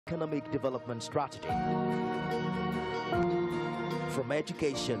economic development strategy. From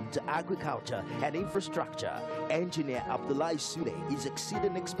education to agriculture and infrastructure, Engineer Abdullahi Sule is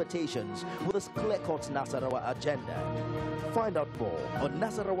exceeding expectations with his clear-cut Nasarawa agenda. Find out more on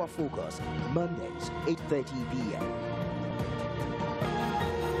Nasarawa Focus, Mondays, 8:30 p.m.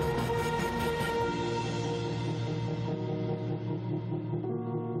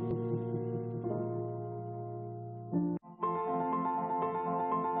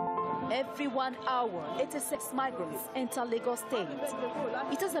 Every 1 hour, 86 migrants enter Lagos State.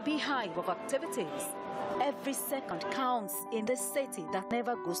 It is a beehive of activities. Every second counts in this city that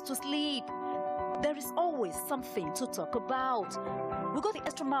never goes to sleep. There is always something to talk about. We go the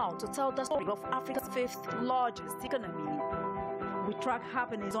extra mile to tell the story of Africa's 5th largest economy. We track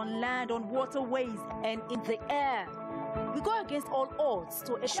happenings on land, on waterways, and in the air. We go against all odds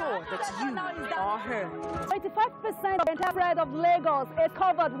to ensure that you are heard. 85% of the entire spread of Lagos is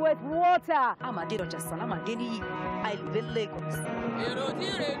covered with water. I live in Lagos.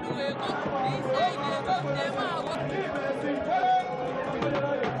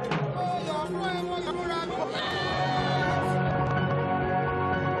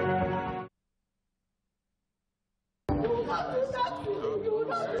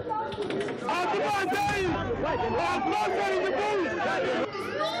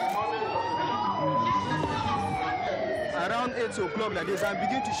 Around 8 o'clock like this, I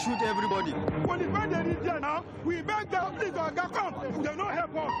begin to shoot everybody. When the band is there now, we beg them, please, come. They don't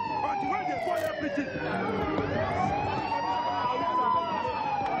help us. But when they spoil everything.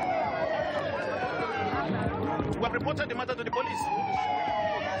 We have reported the matter to the police.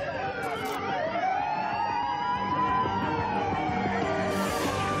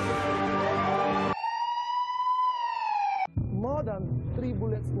 More than 3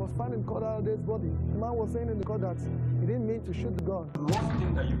 bullets was found in Kodal's body. The man was saying in the court that he didn't mean to shoot the gun. The worst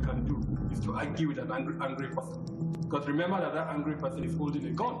thing that you can do is to argue with an angry person. Because remember that angry person is holding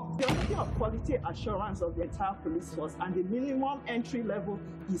a gun. You're talking of quality assurance of the entire police force, and the minimum entry level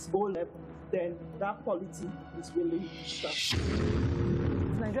is O level. Then that quality is really struck.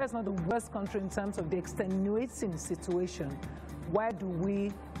 Nigeria is not the worst country in terms of the extenuating situation. Why do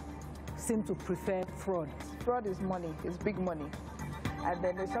we seem to prefer fraud? Fraud is money, it's big money. And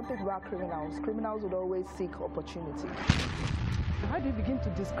then there's something about criminals. Criminals would always seek opportunity. How do you begin to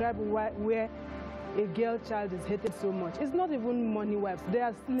describe where a girl child is hated so much? It's not even money wives, they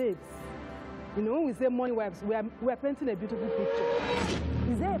are slaves. You know, when we say money wives, we are painting a beautiful picture.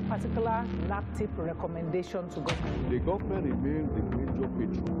 Is there a particular NAPTIP recommendation to government? The government remains the major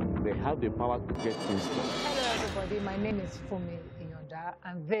patron. They have the power to get things done. Hello everybody, my name is Fumi Inyonda,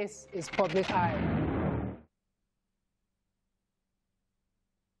 and this is Public Eye.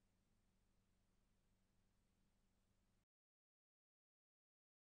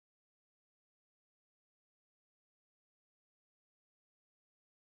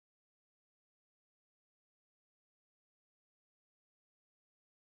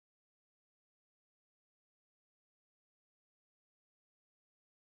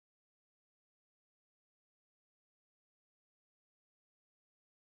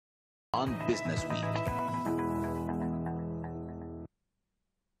 On Business Week.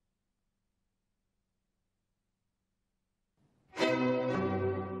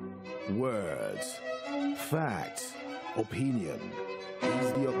 Words, facts, opinion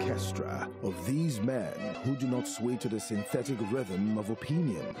is the orchestra of these men who do not sway to the synthetic rhythm of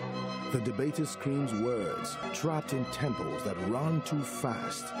opinion. The debater screams words trapped in tempos that run too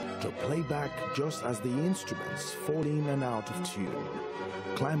fast to play back just as the instruments fall in and out of tune.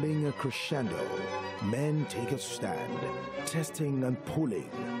 Climbing a crescendo, men take a stand, testing and pulling,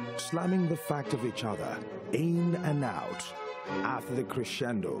 slamming the fact of each other, in and out. After the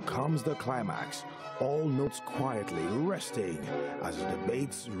crescendo comes the climax, all notes quietly resting as the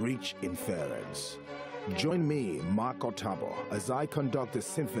debates reach inference. Join me, Mark Otabo, as I conduct the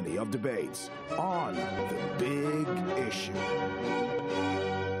symphony of debates on The Big Issue.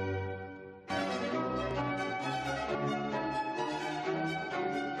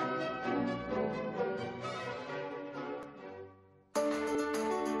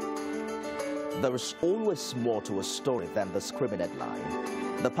 There is always more to a story than the screaming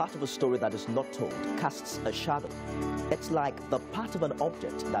headline. The part of a story that is not told casts a shadow. It's like the part of an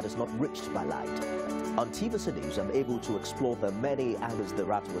object that is not reached by light. On TVC News, I'm able to explore the many angles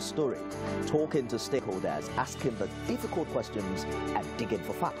there are to a story, talking to stakeholders, asking the difficult questions, and digging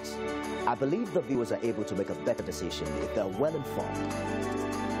for facts. I believe the viewers are able to make a better decision if they're well informed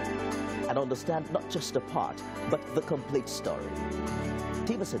and understand not just a part, but the complete story.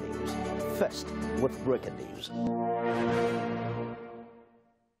 TVC News, first with breaking news.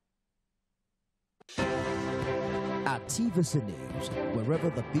 At TVC News, wherever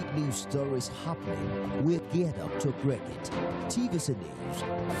the big news story is happening, we're geared up to break it. TVC News,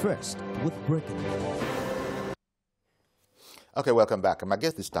 first with breaking news. Okay, welcome back. And my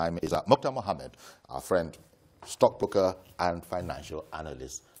guest this time is Mukhtar Muhammed, our friend, stockbroker and financial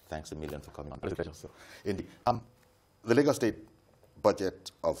analyst. Thanks a million for coming on. Indeed. The Lagos State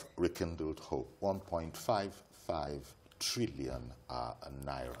budget of rekindled hope, 1.55 trillion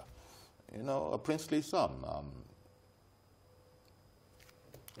naira. You know, a princely sum.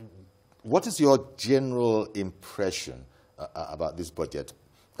 What is your general impression about this budget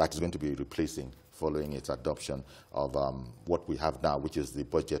that is going to be replacing, following its adoption of what we have now, which is the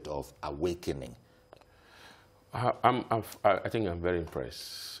budget of awakening? I think I'm very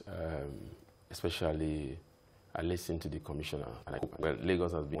impressed, especially I listened to the commissioner. And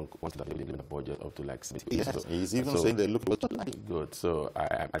Lagos has been wanting to give the budget up to like 60%. Yes, he's even saying they look good. So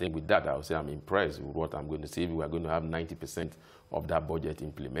I think with that, I would say I'm impressed with what I'm going to see. If we are going to have 90% of that budget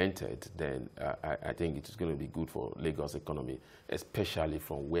implemented, then I think it is going to be good for Lagos economy, especially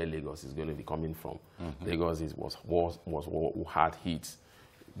from where Lagos is going to be coming from. Mm-hmm. Lagos was hard hit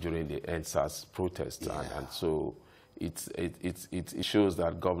during the NSAS protest, and so it shows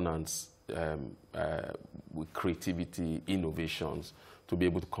that governance with creativity, innovations, to be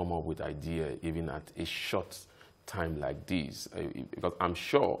able to come up with ideas even at a short time like this. Because I'm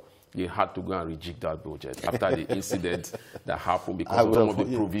sure they had to go and reject that budget after the incident that happened because of some of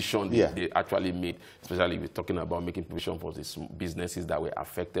the provision they actually made, especially we're talking about making provision for the businesses that were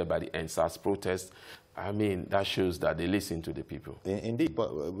affected by the NSAS protest. I mean, that shows that they listen to the people. Indeed, but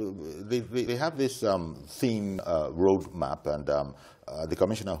they have this theme roadmap, and the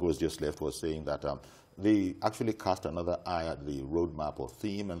commissioner who has just left was saying that they actually cast another eye at the roadmap or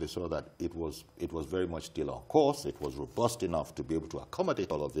theme, and they saw that it was very much still on course. It was robust enough to be able to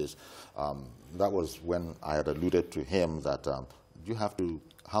accommodate all of this. That was when I had alluded to him that you have to,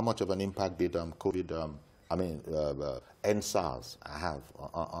 how much of an impact did COVID, NSAS have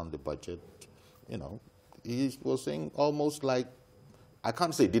on the budget? You know, he was saying almost like, I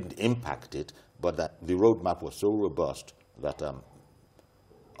can't say it didn't impact it, but that the roadmap was so robust that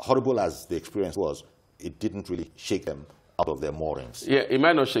horrible as the experience was, it didn't really shake them out of their moorings. Yeah, it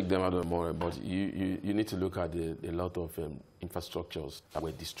might not shake them out of their moorings, but you need to look at a lot of infrastructures that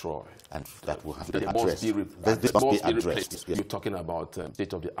were destroyed. And that will have to be addressed. This must be addressed. You're talking about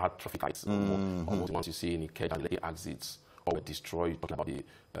state-of-the-art traffic lights, almost once you see in Ikeja and the exits or were destroyed. You're talking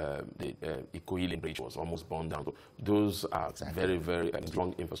about the Ikoyi Bridge was almost burned down. So those are very, very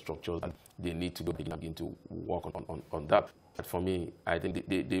strong infrastructures, and they need to begin to work on that. But for me, I think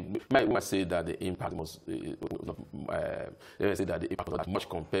they might say that the impact was they say that the impact was much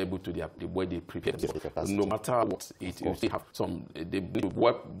comparable to the way they prepared themselves. No matter what, it will still have some.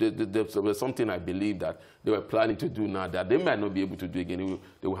 There was something I believe that they were planning to do now that they might not be able to do again.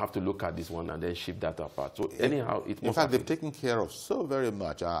 They will have to look at this one and then shift that apart. So anyhow, in fact, they've taken care of so very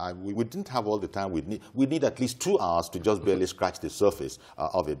much. We didn't have all the time. We need at least 2 hours to just barely scratch the surface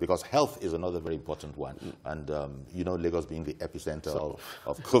of it, because health is another very important one. And you know, Lagos being the epicenter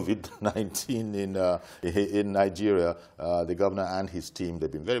of COVID-19 in Nigeria, the governor and his team,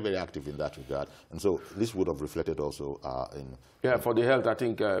 they've been very, very active in that regard. And so this would have reflected also in... Yeah, for the health, I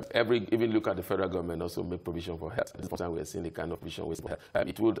think even look at the federal government also make provision for health. This time we're seeing the kind of provision for health.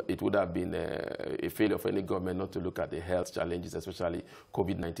 It would have been a failure for any government not to look at the health challenges, especially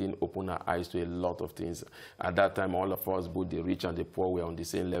COVID-19, open our eyes to a lot of things. At that time, all of us, both the rich and the poor, were on the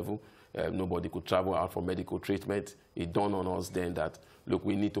same level. Nobody could travel out for medical treatment. It dawned on us then that, look,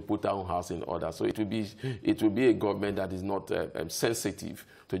 we need to put our own house in order. So it will be a government that is not sensitive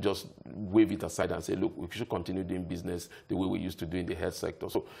to just wave it aside and say, look, we should continue doing business the way we used to do in the health sector.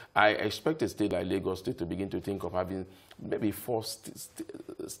 So I expect a state like Lagos State to begin to think of having maybe 4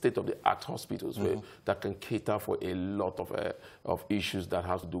 state-of-the-art hospitals that can cater for a lot of issues that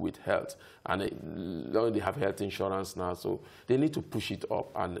have to do with health. And they have health insurance now, so they need to push it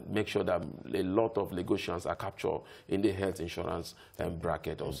up and make sure that a lot of Lagosians are captured in the health insurance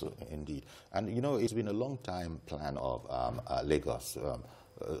bracket also. Indeed. And, you know, it's been a long-time plan of Lagos.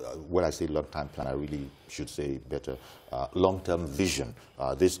 When I say long-time plan, I really should say better long-term vision.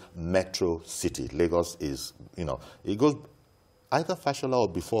 This metro city, Lagos is, you know, it goes either Fashola or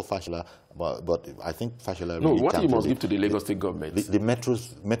before Fashola, but I think Fashola really what you must give to the Lagos State government. The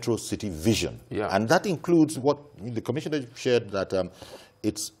metro city vision. Yeah. And that includes what the commissioner shared, that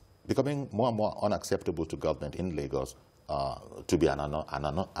it's becoming more and more unacceptable to government in Lagos to be an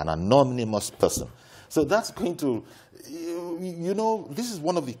anonymous person. So that's going to, you know, this is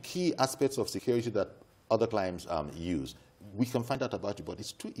one of the key aspects of security that other climes use. we can find out about you, but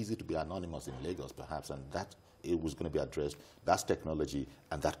it's too easy to be anonymous in Lagos, perhaps, and that it was going to be addressed. That's technology,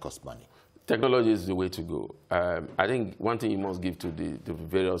 and that costs money. Technology is the way to go. I think one thing you must give to the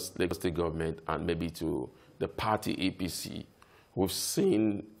various Lagos State government and maybe to the party APC, we've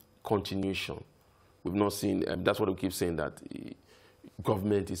seen continuation. We've not seen, that's what we keep saying, that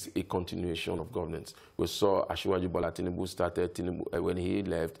government is a continuation of governance. We saw Asiwaju Bola Tinubu started, when he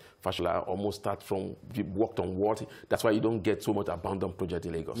left, Fashola almost start from, worked on what, that's why you don't get so much abandoned project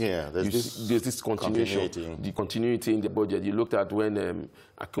in Lagos. Yeah, there's this continuation, the continuity in the budget. You looked at when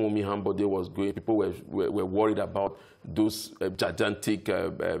Akinwumi Hambode was going, people were worried about those gigantic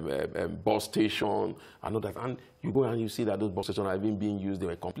bus stations and all that. And you go and you see that those bus stations are even being used, they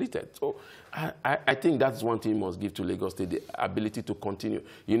were completed. So I think that's one thing you must give to Lagos State, the ability to continue.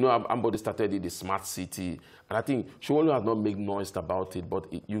 You know, Hambode started in the smart city, and I think Showolu has not made noise about it, but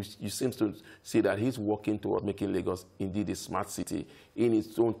you seem to see that he's working towards making Lagos indeed a smart city in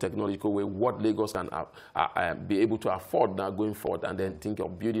its own technological way, what Lagos can be able to afford now going forward, and then think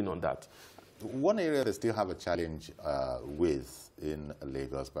of building on that. One area they still have a challenge with in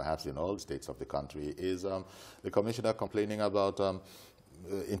Lagos, perhaps in all states of the country, is the commissioner complaining about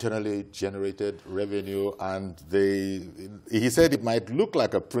internally generated revenue, and he said it might look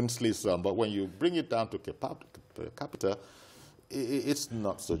like a princely sum, but when you bring it down to per capita, it's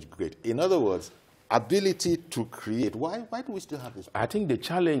not such great. In other words, ability to create. Why do we still have this problem? I think the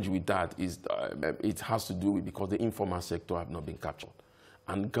challenge with that is it has to do with because the informal sector have not been captured.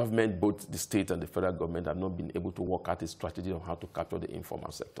 And government, both the state and the federal government, have not been able to work out a strategy on how to capture the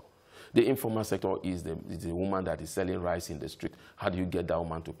informal sector. The informal sector is the woman that is selling rice in the street. How do you get that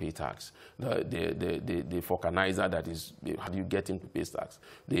woman to pay tax? The vulcanizer that is, how do you get him to pay tax?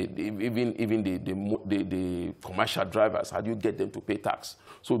 Even the commercial drivers, how do you get them to pay tax?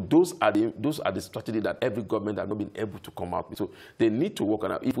 So those are the strategy that every government has not been able to come out with. So they need to work on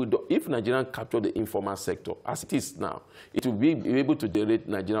that. If Nigeria capture the informal sector as it is now, it will be able to generate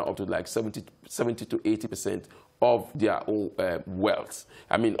Nigeria up to like 70 to 80% of their own wealth,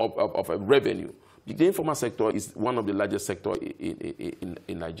 I mean, of revenue. The informal sector is one of the largest sectors in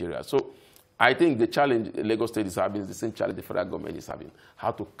Nigeria. So I think the challenge Lagos State is having is the same challenge the federal government is having, how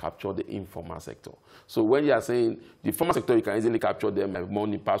to capture the informal sector. So when you are saying the formal sector, you can easily capture them, have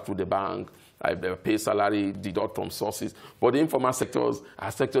money pass through the bank, pay salary, deduct from sources. But the informal sectors are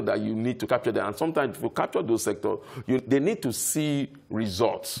sectors that you need to capture them. And sometimes if you capture those sectors, they need to see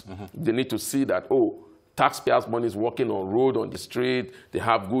results. Mm-hmm. They need to see that, oh, taxpayers' money is working on road, on the street, they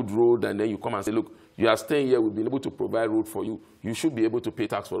have good road, and then you come and say, look, you are staying here, we've been able to provide road for you. You should be able to pay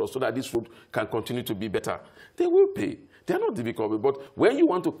tax for us so that this road can continue to be better. They will pay. They are not difficult, but when you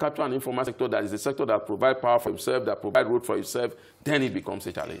want to capture an informal sector that is a sector that provides power for itself, that provides road for itself, then it becomes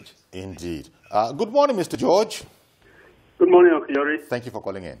a challenge. Indeed. Good morning, Mr. George. Good morning, Uncle Yori. Thank you for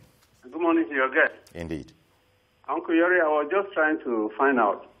calling in. Good morning to your guest. Indeed. Uncle Yori, I was just trying to find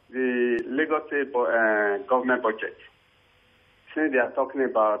out the Lagos State government budget. Since they are talking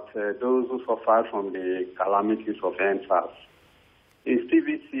about those who suffer from the calamities of NSAS, is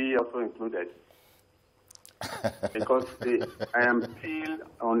TVC also included? Because I am still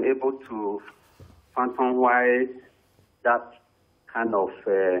unable to fathom why that kind of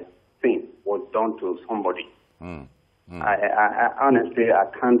thing was done to somebody. I honestly, I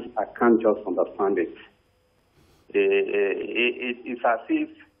can't just understand it. It's as if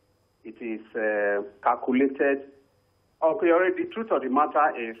it is calculated. Okay, already the truth of the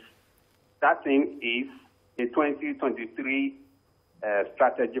matter is that thing is a 2023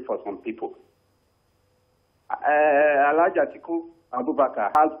 strategy for some people. Alhaji Atiku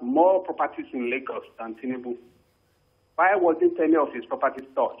Abubakar has more properties in Lagos than Tinubu. Why wasn't any of his properties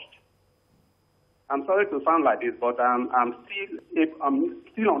touched? I'm sorry to sound like this, but I'm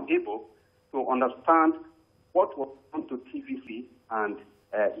still unable to understand what was done to TVC and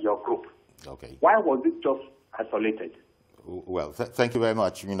your group. Okay. Why was it just isolated? Well, thank you very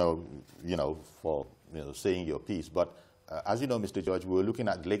much, for saying your piece. But as you know, Mr. George, we were looking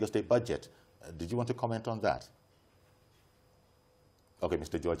at the Lagos State budget. Did you want to comment on that? Okay,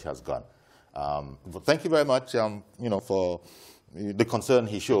 Mr. George has gone. But thank you very much, for the concern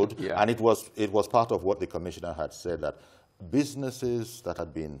he showed. Yeah. And it was part of what the commissioner had said, that businesses that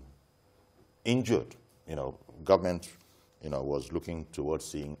had been injured, government, was looking towards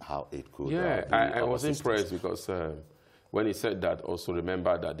seing how it could. Yeah, I was impressed because when he said that, also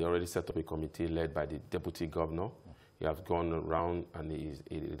remember that they already set up a committee led by the deputy governor. He has gone around and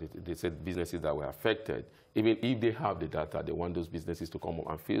they said businesses that were affected, even if they have the data, they want those businesses to come up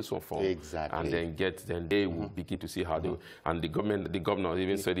and fill some form. Exactly. And then they will begin to see how they, and the governor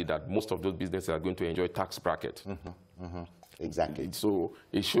even said it, that most of those businesses are going to enjoy tax bracket. Exactly. So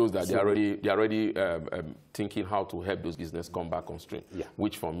it shows that they're already thinking how to help those business come back on stream,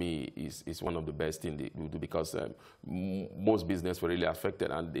 which for me is one of the best things they do, because most business were really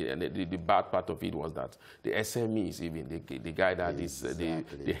affected, and the bad part of it was that the SMEs, even the guy that is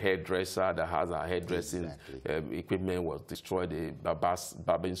the hairdresser that has a hairdressing equipment was destroyed. The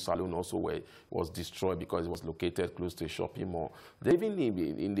barbering salon also was destroyed because it was located close to a shopping mall. They even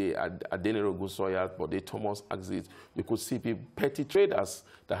in the Adenero Gusoya, but the Thomas exit, you could see people, petty traders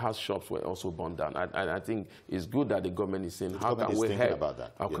that have shops were also burned down. And I think it's good that the government is saying, how can we help?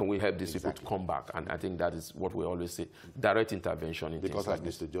 How can we help these people to come back? And I think that is what we always say: direct intervention in because, things like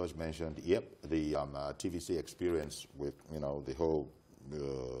Mr. George mentioned, the TVC experience with the whole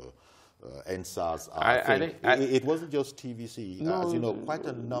NSAS thing. It wasn't just TVC. No, as you know, quite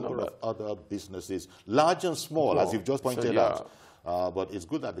a number of other businesses, large and small, as you've just pointed out. But it's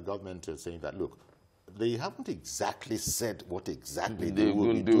good that the government is saying that, look, they haven't exactly said what exactly they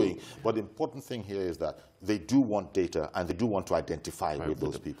will be doing. But the important thing here is that they do want data, and they do want to identify with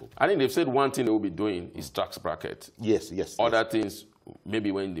those people. I think they've said one thing they will be doing is tax bracket. Yes. Other things,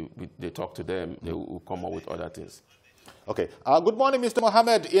 maybe when they talk to them, they will come up with other things. Okay. Good morning, Mr.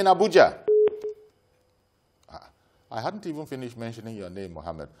 Muhammad in Abuja. I hadn't even finished mentioning your name,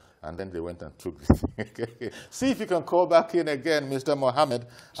 Muhammad, and then they went and took it. See if you can call back in again, Mr. Muhammad,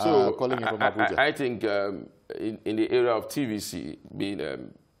 calling in from Abuja. I think in the area of TVC,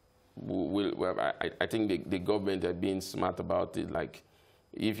 I think the government are being smart about it. Like,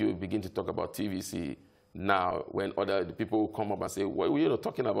 if you begin to talk about TVC now, when other people come up and say, well, you're not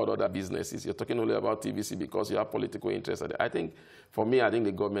talking about other businesses, you're talking only about TVC because you have political interest. I think, for me, I think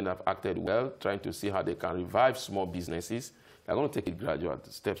the government have acted well, trying to see how they can revive small businesses. They're going to take it gradual,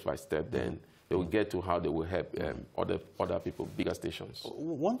 step by step, then they will get to how they will help other people, bigger stations.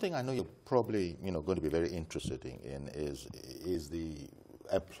 One thing I know you're probably going to be very interested in is the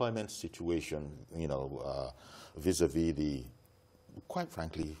employment situation, vis-a-vis the, quite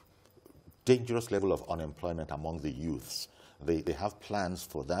frankly, dangerous level of unemployment among the youths. They have plans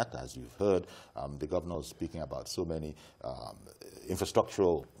for that, as you've heard. The governor is speaking about so many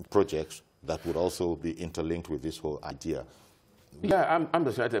infrastructural projects that would also be interlinked with this whole idea. Yeah, I'm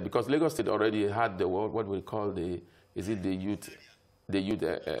excited because Lagos State already had what we call the youth.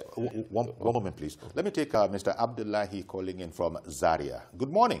 One moment, please. Let me take Mr. Abdullahi calling in from Zaria.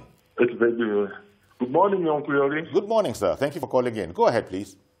 Good morning. It's very good. Good morning, Uncle Yori. Good morning, sir. Thank you for calling in. Go ahead,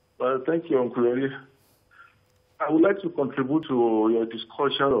 please. Thank you, Uncle Yori. I would like to contribute to your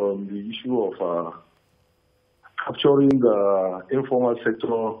discussion on the issue of capturing the informal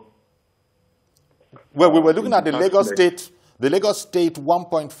sector. Well, we were looking at the Lagos State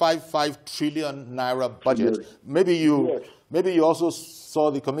 1.55 trillion naira budget. Yes. Maybe you also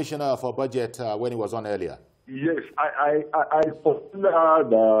saw the commissioner for budget when he was on earlier. Yes, I consider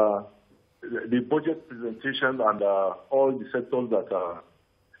the budget presentation and all the sectors that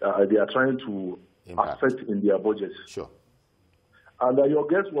they are trying to affect in their budgets. Sure. And your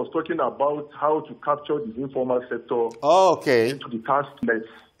guest was talking about how to capture the informal sector into the tax nets.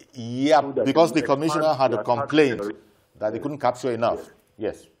 Yeah, so because the commissioner had a complaint that they couldn't capture enough.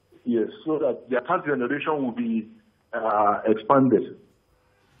 Yes. Yes, so that their tax generation will be expanded.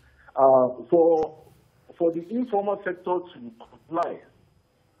 For the informal sector to comply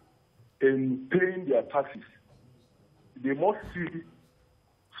in paying their taxes, they must see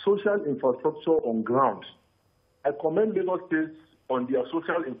social infrastructure on ground. I commend Lagos State on their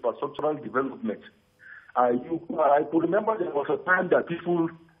social infrastructural development. I could remember there was a time that people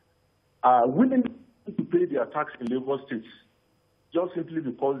are willing to pay their tax in Lagos State just simply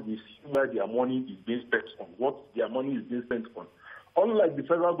because they see where their money is being spent on, what their money is being spent on. Unlike the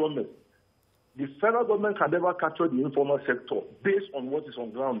federal government can never capture the informal sector based on what is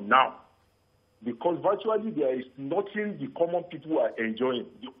on ground now, because virtually there is nothing the common people are enjoying.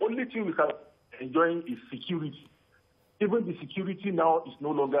 The only thing we are enjoying is security. Even the security now is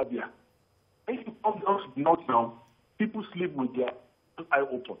no longer there. If you come down to the north now, people sleep with their eye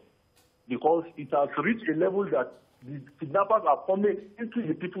open because it has reached a level that the kidnappers are coming into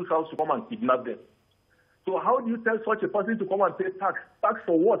the people's house to come and kidnap them. So how do you tell such a person to come and pay tax? Tax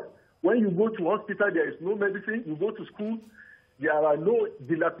for what? When you go to hospital, there is no medicine. You go to school, there are no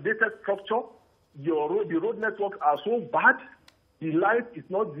dilapidated structure. The road networks are so bad. The light is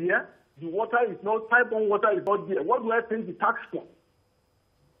not there. The water is not, pipe-on water is not there. What do I pay the tax for?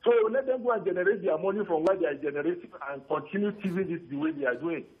 So let them go and generate their money from where they are generating and continue keeping this the way they are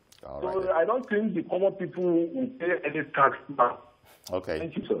doing. So I don't think the common people will pay any tax now. Okay.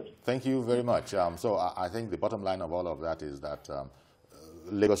 Thank you, sir. Thank you very much. So I think the bottom line of all of that is that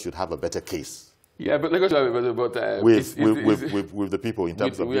Lagos should have a better case Yeah, but Lagos should have a better, with the people in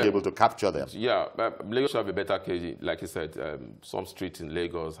terms of being able to capture them. Yeah, Lagos should have a better case. Like you said, some streets in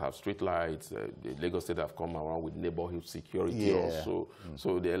Lagos have street lights. The Lagos State have come around with neighborhood security also.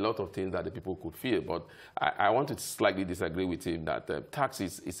 So there are a lot of things that the people could feel. But I want to slightly disagree with him that tax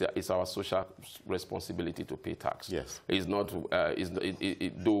is our social responsibility to pay tax. Yes. It's not,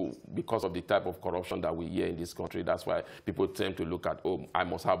 though because of the type of corruption that we hear in this country, that's why people tend to look at, oh, I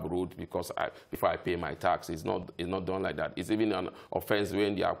must have road because before I pay my tax. It's not done like that. It's even an offense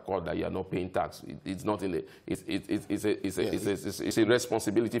when they are caught that you are not paying tax. It's not in the. It's a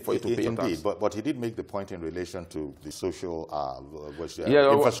responsibility for you to pay your tax. Indeed, but he did make the point in relation to the social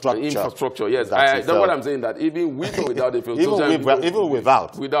infrastructure. Infrastructure, yes. That's what I'm saying. That even with or without the even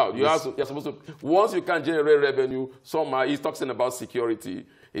without you're supposed to. Once you can generate revenue, somehow he's talking about security.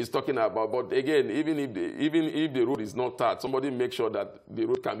 He's talking about, but again, even if the road is not tarred, somebody make sure that the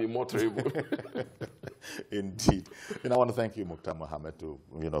road can be more terrible. Indeed. I want to thank you, Mukhtar Muhammed,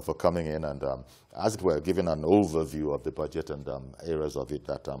 for coming in and, as it were, giving an overview of the budget and areas of it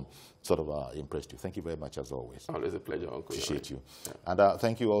that sort of impressed you. Thank you very much, as always. Always a pleasure, Uncle. Appreciate you. Yeah. And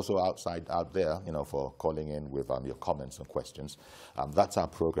thank you also out there, for calling in with your comments and questions. That's our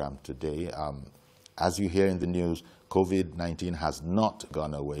program today. As you hear in the news, COVID-19 has not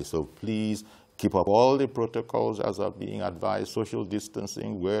gone away, so please keep up all the protocols as are being advised, social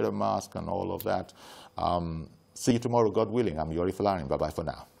distancing, wear a mask and all of that. See you tomorrow, God willing. I'm Yori Falarin. Bye-bye for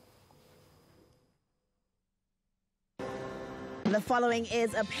now. The following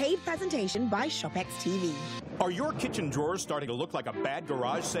is a paid presentation by ShopX TV. Are your kitchen drawers starting to look like a bad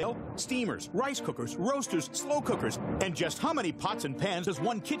garage sale? Steamers, rice cookers, roasters, slow cookers, and just how many pots and pans does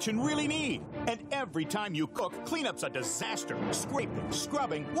one kitchen really need? And every time you cook, cleanup's a disaster. Scraping,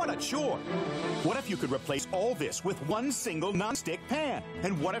 scrubbing, what a chore. What if you could replace all this with one single non-stick pan?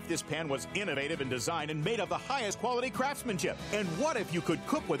 And what if this pan was innovative in design and made of the highest quality craftsmanship? And what if you could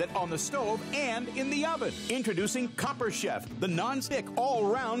cook with it on the stove and in the oven? Introducing Copper Chef, the non-stick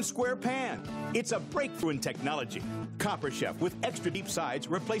all-round square pan. It's a breakthrough in technology. Copper Chef with extra deep sides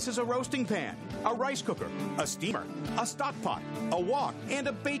replaces a roasting pan, a rice cooker, a steamer, a stock pot, a wok, and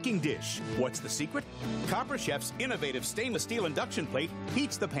a baking dish. What's the secret? Copper Chef's innovative stainless steel induction plate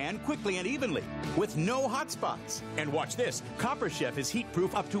heats the pan quickly and evenly with no hot spots. And watch this, Copper Chef is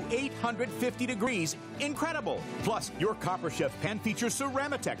heat-proof up to 850 degrees. Incredible! Plus, your Copper Chef pan features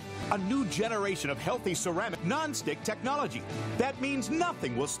Ceramtech, a new generation of healthy ceramic non-stick technology. That means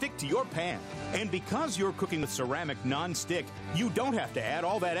nothing will stick to your pan. And because you're cooking with ceramic non-stick, you don't have to add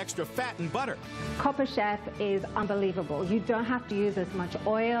all that extra fat and butter. Copper Chef is unbelievable. You don't have to use as much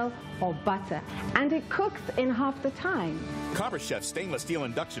oil or butter, and it cooks in half the time. Copper Chef's stainless steel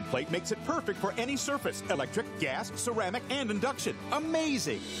induction plate makes it perfect for any surface: electric, gas, ceramic, and induction.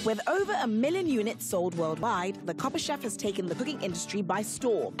 Amazing! With over 1 million units sold worldwide, the Copper Chef has taken the cooking industry by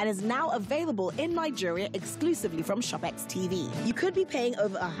storm and is now available in Nigeria exclusively from ShopX TV. You could be paying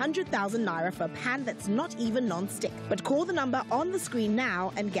over 100,000 naira for a pan that's not even non-stick. But call the number on the screen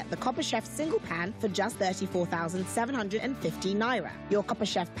now and get the Copper Chef single pan for just 34,750 naira. Your Copper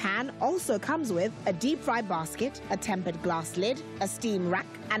Chef pan also comes with a deep fry basket, a tempered glass lid, a steam rack,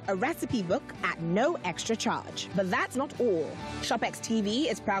 and a recipe book at no extra charge. But that's not all. ShopX TV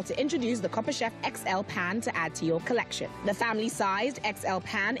is proud to introduce the Copper Chef XL pan to add to your collection. The family-sized XL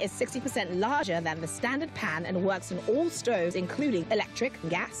pan is 60% larger than the standard pan and works on all stoves, including electric,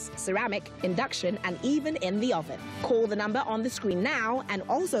 gas, ceramic, induction, and even in the oven. Call the number on the screen now and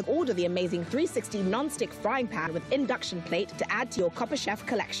also order the amazing 360 non-stick frying pan with induction plate to add to your Copper Chef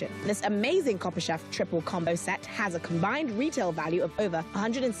collection. This amazing Copper Chef triple combo set has a combined retail value of over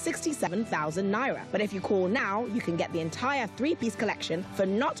 167,000 naira. But if you call now, you can get the entire three-piece collection for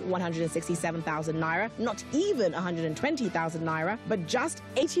not 167,000 naira, not even 120,000 naira, but just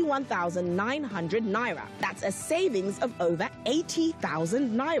 81,900 naira. That's a savings of over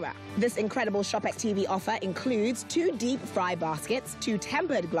 80,000 naira. This incredible ShopX TV offer includes 2 deep fry baskets, 2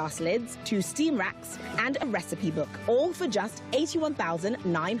 tempered glass lids, 2 steam racks, and a recipe book, all for just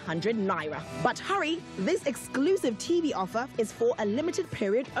 81,900 naira. But hurry, this exclusive TV offer is for a limited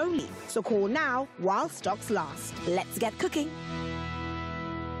period only. So call now while stocks last. Let's get cooking.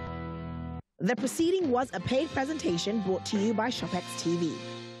 The proceeding was a paid presentation brought to you by ShopX TV.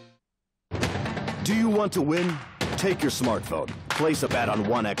 Do you want to win? Take your smartphone, place a bet on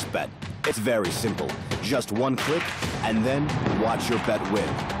 1xBet. It's very simple. Just one click, and then watch your bet win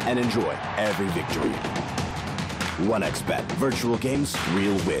and enjoy every victory. 1xBet. Virtual games,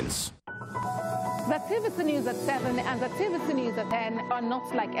 real wins. The TVC News at 7 and the TVC News at 10 are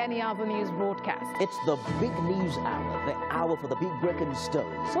not like any other news broadcast. It's the big news hour, the hour for the big breaking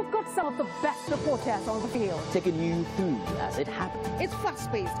stories. We've got some of the best reporters on the field, taking you through as it happens. It's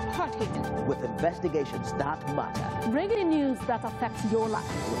fast-paced, hot-hitting, with investigations that matter. bringing news that affects your life.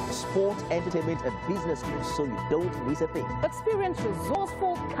 With sport, entertainment, and business news, so you don't miss a thing. Experience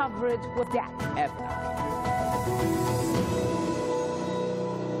resourceful coverage with depth.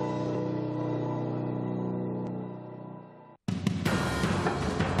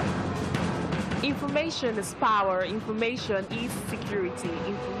 Information is power, information is security,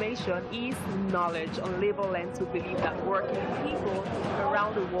 information is knowledge. On Labor Lens, we believe that working people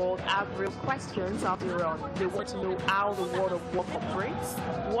around the world have real questions of their own. They want to know how the world of work operates,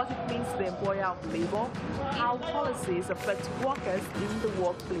 what it means to the employer of labor, how policies affect workers in the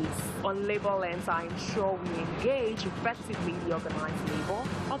workplace. On Labor Lens, I ensure we engage effectively the organized labor,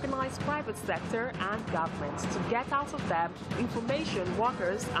 organized private sector, and government to get out of them information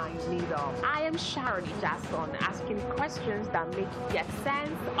workers are in need of. I am Sharon Jackson, asking questions that make you get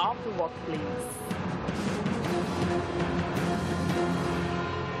sense of the workplace.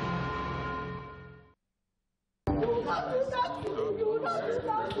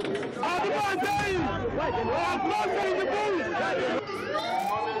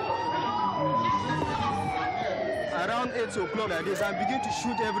 Around 8 o'clock like this, I begin to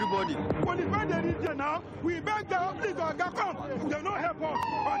shoot everybody. When the man they reach here now, we beg them, please, Oga, come. They don't help us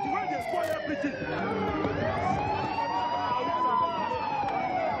until when they spoil everything.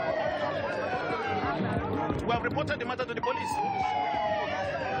 We have reported the matter to the police.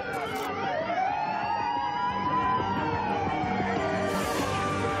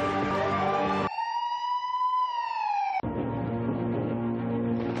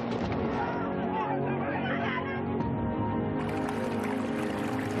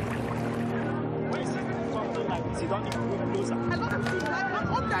 Sit down, you move closer. I don't have to see that.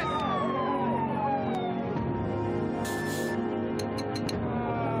 I'm up there.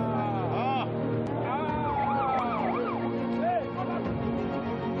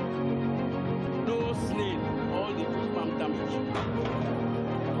 No snail, all the farm damage.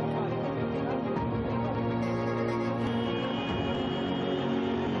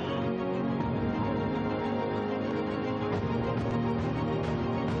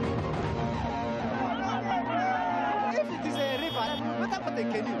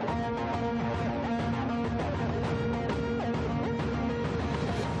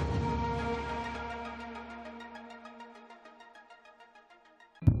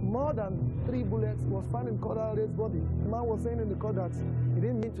 More than 3 bullets was found in Corda's body. The man was saying in the court that he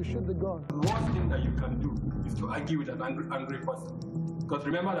didn't mean to shoot the gun. The worst thing that you can do is to argue with an angry person. Because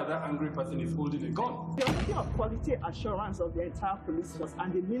remember that that angry person is holding a gun. You're talking of quality assurance of the entire police force,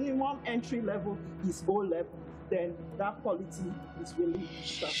 and the minimum entry level is O level. Then that quality is really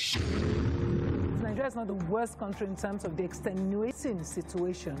stuck. Nigeria is not the worst country in terms of the extenuating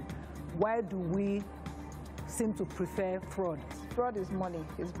situation. Why do we seem to prefer fraud? Fraud is money,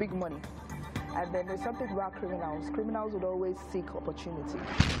 it's big money. And then there's something about criminals. Criminals would always seek opportunity.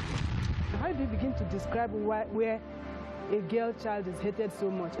 How do you begin to describe where a girl child is hated so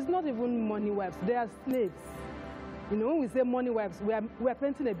much? It's not even money wives, they are slaves. You know, when we say money wives, we are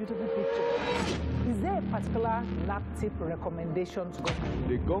painting a beautiful picture. Is there a particular lab tip recommendation to government?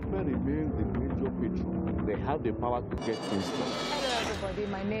 The government remains the major patron. They have the power to get things done. Hello everybody,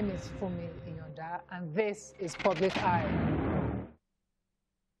 my name is Fumi Inyonda, and this is Public Eye.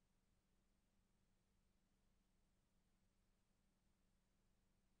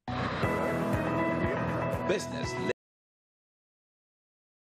 Business